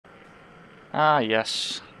Ah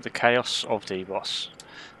yes, the chaos of DBoss.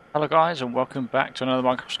 Hello guys and welcome back to another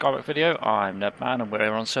Minecraft Skyblock video. I'm Nebman and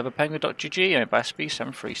we're on server penguin.gg owned by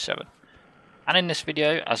SB737. And in this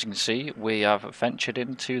video, as you can see, we have ventured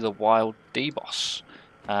into the wild DBoss.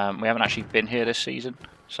 We haven't actually been here this season,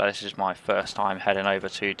 so this is my first time heading over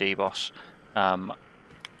to DBoss. I'm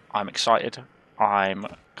excited. I'm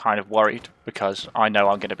kind of worried because I know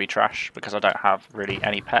I'm going to be trash because I don't have really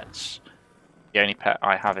any pets. The only pet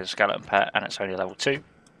I have is a skeleton pet and it's only level 2.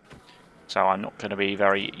 So I'm not going to be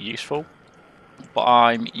very useful. But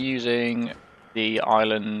I'm using the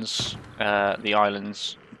island's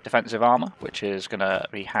defensive armor, which is going to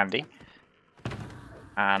be handy.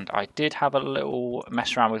 And I did have a little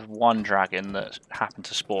mess around with one dragon that happened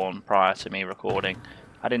to spawn prior to me recording.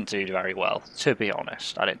 I didn't do very well, to be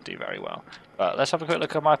honest. I didn't do very well. But let's have a quick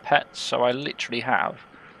look at my pets. So I literally have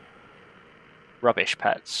rubbish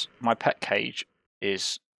pets. My pet cage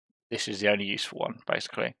is the only useful one,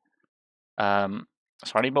 basically.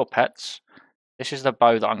 So I need more pets. This is the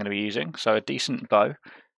bow that I'm going to be using, so a decent bow.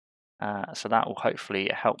 So that will hopefully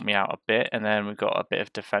help me out a bit. And then we've got a bit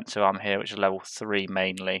of defensive armor here, which is level 3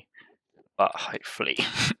 mainly. But hopefully,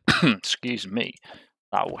 excuse me,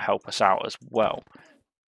 that will help us out as well.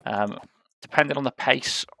 Depending on the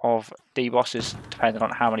pace of D-bosses, depending on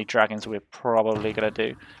how many dragons we're probably going to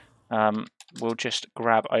do, we'll just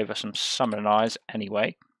grab over some summoning eyes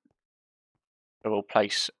anyway. So we'll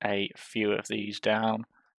place a few of these down.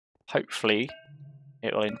 Hopefully,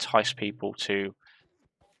 it will entice people to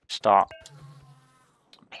start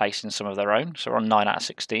placing some of their own. So we're on 9 out of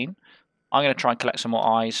 16. I'm going to try and collect some more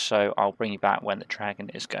eyes, so I'll bring you back when the dragon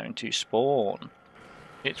is going to spawn.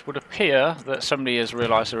 It would appear that somebody has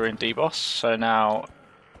realised we're in DBoss, so now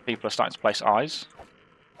people are starting to place eyes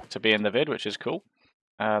to be in the vid, which is cool.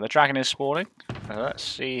 The dragon is spawning. Let's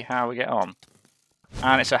see how we get on.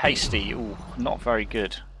 And it's a hasty. Ooh, not very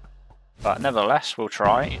good. But nevertheless, we'll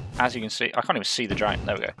try. As you can see, I can't even see the dragon.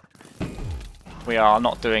 There we go. We are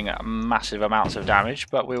not doing massive amounts of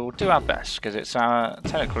damage, but we will do our best because it's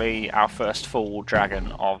technically our first full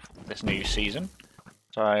dragon of this new season.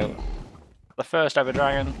 So, the first ever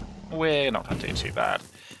dragon, we're not going to do too bad.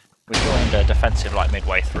 We joined a defensive like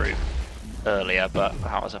midway through earlier, but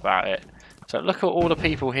that was about it. So look at all the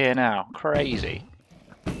people here now. Crazy.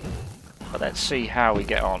 But let's see how we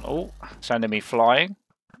get on. Oh, sending me flying.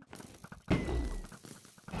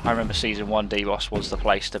 I remember Season 1 DBoss was the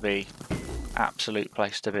place to be. Absolute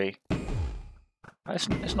place to be.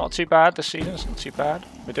 It's not too bad this season, it's not too bad.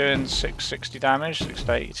 We're doing 660 damage,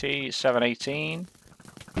 680, 718,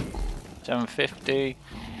 750.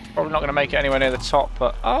 Probably not going to make it anywhere near the top,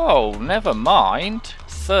 but oh, never mind.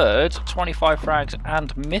 Third, 25 frags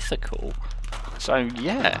and mythical. So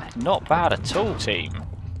yeah, not bad at all, team.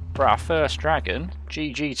 For our first dragon,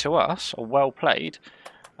 GG to us, or well played.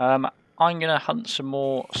 I'm going to hunt some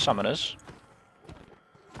more summoners,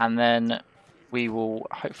 and then we will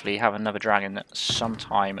hopefully have another dragon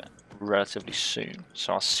sometime relatively soon.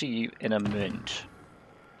 So I'll see you in a minute.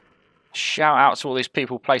 Shout out to all these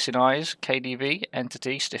people placing eyes: KDV,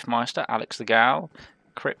 Entity, Stiffmeister, Alex the Gal,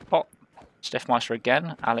 Critbot, Stiffmeister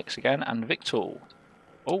again, Alex again, and Victor.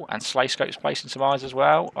 Oh, and Slayscope's placing some eyes as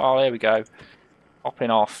well. Oh, there we go.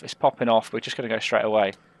 Popping off. It's popping off. We're just going to go straight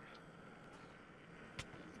away.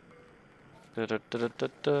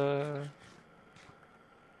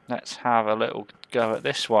 Let's have a little go at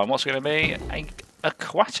this one. What's it going to be? An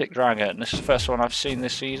aquatic dragon. This is the first one I've seen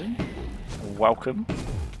this season. Welcome.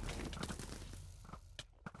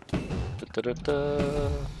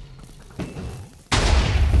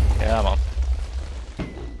 Yeah, I'm on.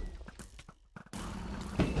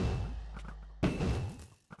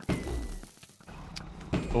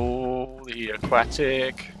 Oh, the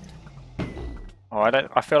aquatic. Oh,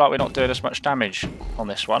 I feel like we're not doing as much damage on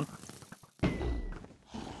this one.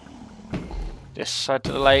 This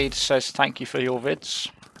Adelaide says thank you for your vids.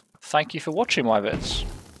 Thank you for watching my vids.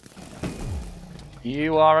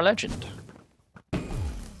 You are a legend.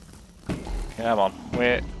 Come on,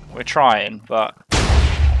 we're trying, but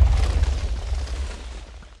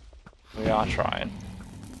we are trying.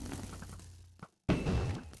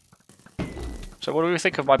 So what do we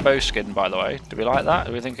think of my bow skin, by the way? Do we like that?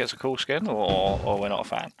 Do we think it's a cool skin, or we're not a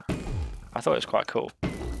fan? I thought it was quite cool.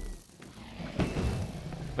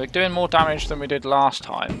 We're doing more damage than we did last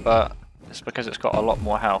time, but it's because it's got a lot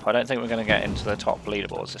more health. I don't think we're going to get into the top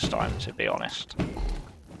leaderboards this time, to be honest.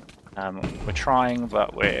 We're trying,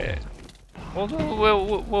 but we'll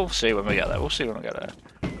see when we get there. We'll see when we get there.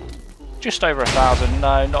 Just over 1,000.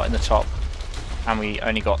 No, not in the top. And we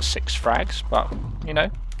only got 6 frags, but you know,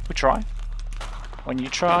 we try. When you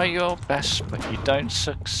try your best, but you don't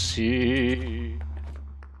succeed.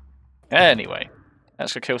 Anyway,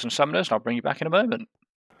 let's go kill some summoners and I'll bring you back in a moment.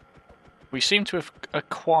 We seem to have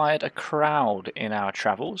acquired a crowd in our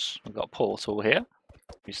travels. We've got Portal here.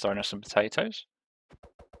 He's throwing us some potatoes.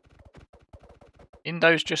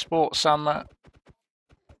 Indo's just bought some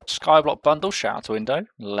Skyblock bundle. Shout out to Indo.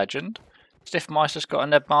 Legend. Stiffmeister's got a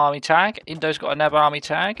Neb Army tag. Indo's got a Neb Army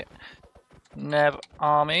tag. Neb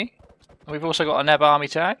Army. We've also got a Neb Army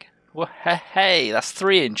tag. Well, hey, that's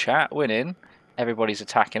 3 in chat. Winning. Everybody's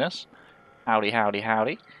attacking us. Howdy, howdy,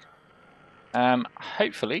 howdy.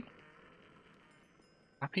 Hopefully...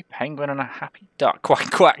 Happy penguin and a happy duck.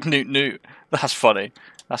 Quack, quack, newt, newt. That's funny.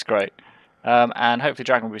 That's great. And hopefully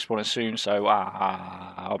dragon will be spawning soon, so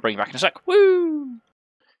I'll bring you back in a sec. Woo!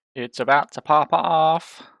 It's about to pop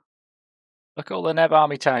off. Look at all the Neb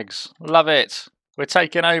Army tags. Love it. We're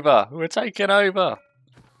taking over. We're taking over.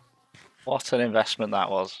 What an investment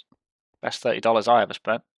that was. Best $30 I ever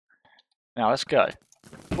spent. Now let's go.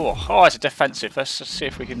 Oh, it's a defensive. Let's see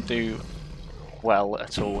if we can do well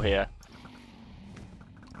at all here.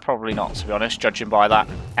 Probably not, to be honest, judging by that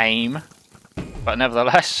aim. But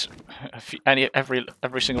nevertheless, every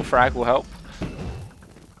single frag will help.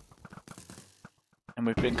 And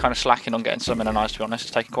we've been kind of slacking on getting some in a nice, to be honest.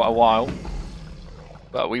 It's taken quite a while.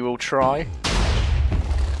 But we will try.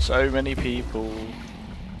 So many people.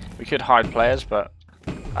 We could hide players, but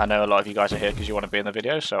I know a lot of you guys are here because you want to be in the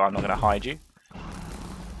video, so I'm not going to hide you.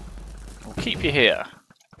 We'll keep you here.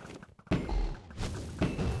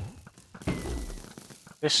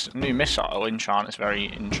 This new missile enchant is very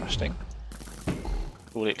interesting.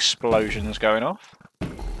 All the explosions going off.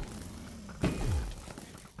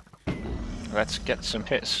 Let's get some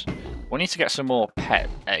hits. We need to get some more pet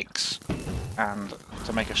eggs and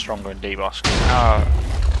to make us stronger in deboss.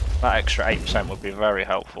 That extra 8% would be very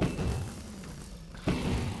helpful.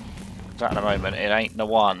 At the moment, it ain't the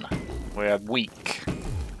one. We're weak.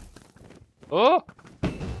 Oh!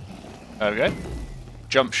 There we go.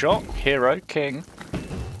 Jump shot, hero, king.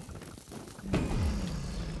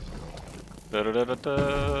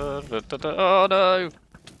 Oh no!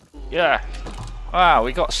 Yeah! Wow,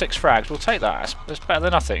 we got 6 frags. We'll take that. It's better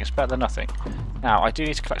than nothing. It's better than nothing. Now, I do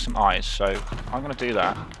need to collect some eyes, so I'm going to do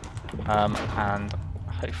that. And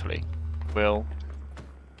hopefully we'll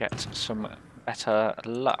get some better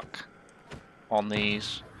luck on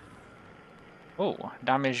these. Oh,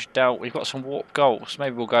 damage dealt. We've got some warp goals.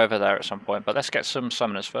 Maybe we'll go over there at some point, but let's get some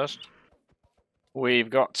summoners first. We've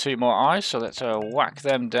got 2 more eyes, so let's whack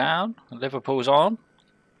them down. Liverpool's on.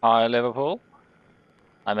 Hi, Liverpool.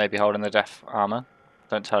 I may be holding the death armor.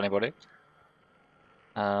 Don't tell anybody.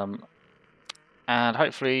 And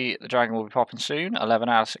hopefully the dragon will be popping soon. 11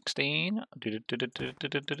 out of 16.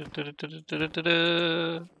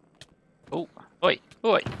 Oh, oi,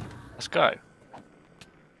 oi. Let's go.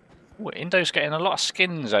 Ooh, Indo's getting a lot of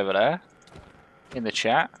skins over there in the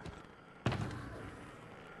chat.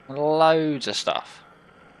 Loads of stuff.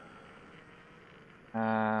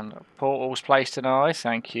 And Portal's placed an eye.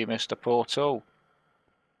 Thank you, Mr. Portal.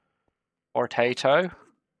 Potato.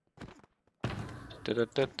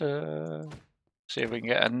 See if we can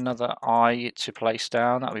get another eye to place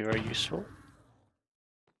down. That'll be very useful.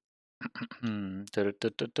 Maybe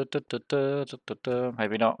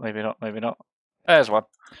not, maybe not, maybe not. There's one.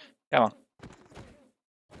 Come on.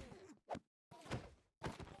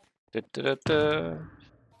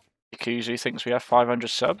 Yakuzu thinks we have 500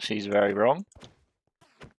 subs. He's very wrong.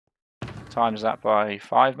 Times that by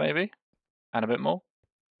 5 maybe. And a bit more.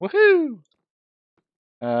 Woohoo!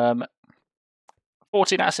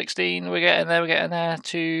 14 out of 16. We're getting there, we're getting there.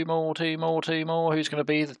 2 more, 2 more, 2 more. Who's going to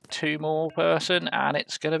be the 2 more person? And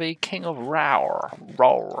it's going to be King of Roar.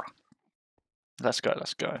 Roar. Let's go,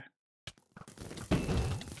 let's go.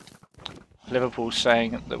 Liverpool's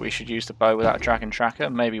saying that we should use the bow without Dragon Tracker.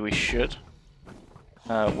 Maybe we should.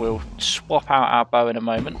 We'll swap out our bow in a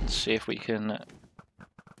moment and see if we can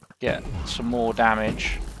get some more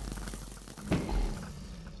damage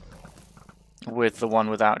with the one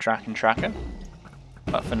without Dragon Tracker.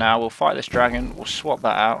 But for now, we'll fight this dragon, we'll swap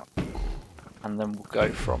that out, and then we'll go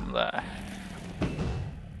from there.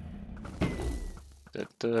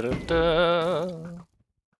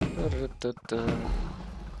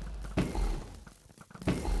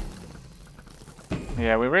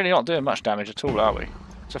 Yeah, we're really not doing much damage at all, are we?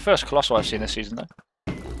 It's the first Colossal I've seen this season, though.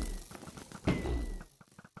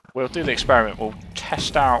 We'll do the experiment. We'll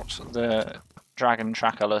test out the Dragon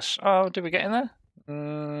Trackerless. Oh, did we get in there?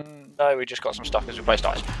 No, we just got some stuff because we placed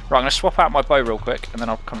eyes. Right, I'm going to swap out my bow real quick, and then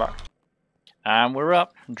I'll come back. And we're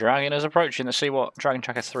up. Dragon is approaching. Let's see what Dragon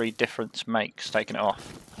Tracker 3 difference makes, taking it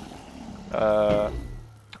off.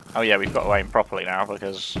 Oh yeah, we've got to aim properly now,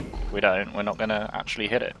 because if we don't, we're not going to actually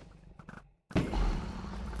hit it.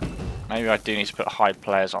 Maybe I do need to put hide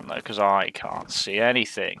players on though, because I can't see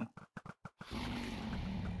anything.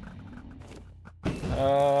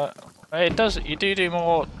 It does. You do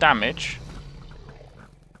more damage.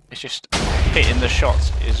 It's just hitting the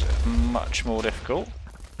shots is much more difficult.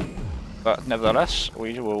 But nevertheless,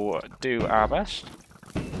 we will do our best.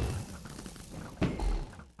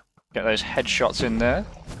 Get those headshots in there.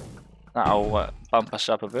 That'll bump us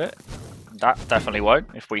up a bit. That definitely won't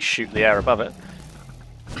if we shoot the air above it.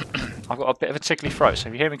 I've got a bit of a tickly throat, so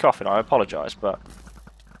if you hear me coughing, I apologise, but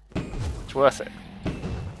it's worth it.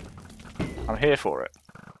 I'm here for it.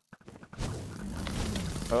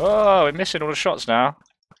 Oh, we're missing all the shots now.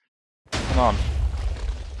 Come on.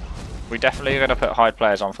 We definitely are going to put hide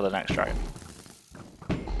players on for the next dragon.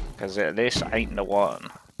 Because this ain't the one.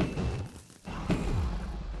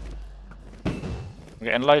 We're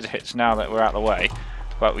getting loads of hits now that we're out of the way,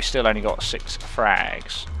 but we still only got 6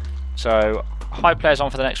 frags. So, hide players on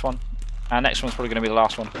for the next one. Our next one's probably going to be the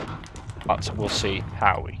last one, but we'll see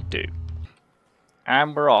how we do.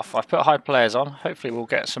 And we're off. I've put hide players on. Hopefully we'll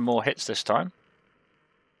get some more hits this time.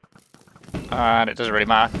 And it doesn't really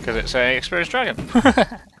matter because it's an experienced dragon.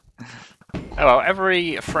 Oh well,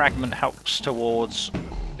 every fragment helps towards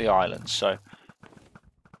the island, so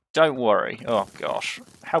don't worry. Oh gosh,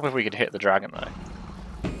 help if we could hit the dragon though.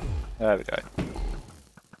 There we go.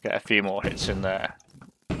 Get a few more hits in there.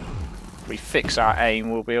 If we fix our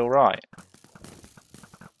aim, we'll be alright.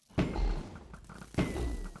 There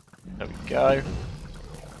we go.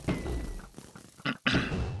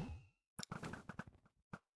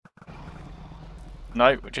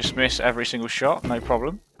 No, we just miss every single shot, no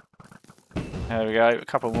problem. There we go, a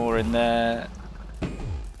couple more in there.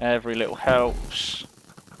 Every little helps.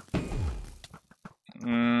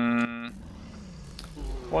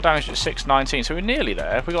 What damage is 619? So we're nearly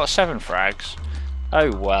there. We got 7 frags.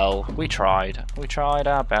 Oh well, we tried. We tried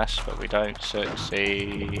our best, but we don't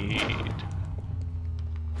succeed.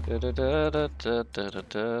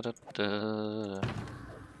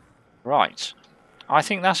 Right. I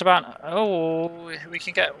think that's about. Oh, we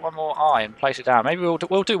can get one more eye and place it down. Maybe we'll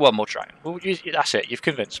do one more dragon. That's it. You've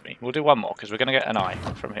convinced me. We'll do one more because we're going to get an eye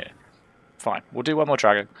from here. Fine. We'll do one more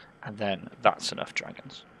dragon, and then that's enough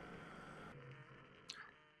dragons.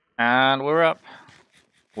 And we're up.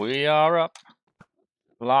 We are up.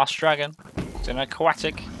 Last dragon. It's an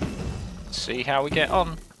aquatic. Let's see how we get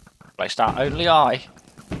on. Placed our only eye.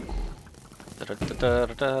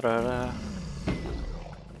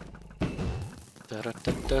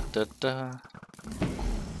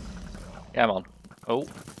 Come on. Oh,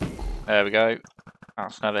 there we go.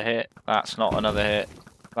 That's another hit. That's not another hit.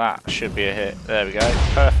 That should be a hit. There we go.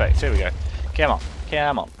 Perfect. Here we go. Come on.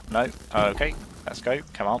 Come on. No. Okay. Let's go.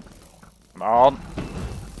 Come on. Come on.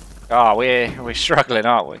 Ah, we're struggling,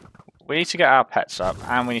 aren't we? We need to get our pets up,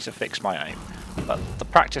 and we need to fix my aim. But the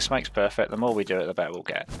practice makes perfect. The more we do it, the better we'll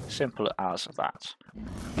get. Simple as that.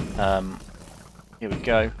 Here we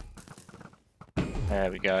go. There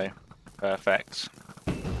we go. Perfect.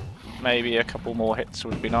 Maybe a couple more hits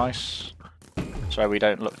would be nice. So we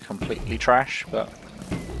don't look completely trash, but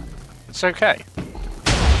it's okay.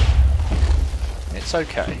 It's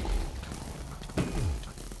okay.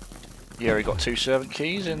 Yuri got 2 servant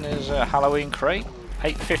keys in his Halloween crate.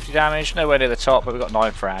 850 damage, nowhere near the top, but we've got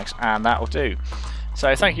 9 frags, and that will do.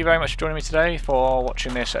 So thank you very much for joining me today for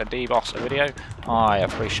watching this DBoss video. I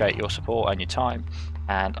appreciate your support and your time,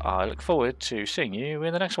 and I look forward to seeing you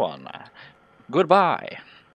in the next one. Goodbye.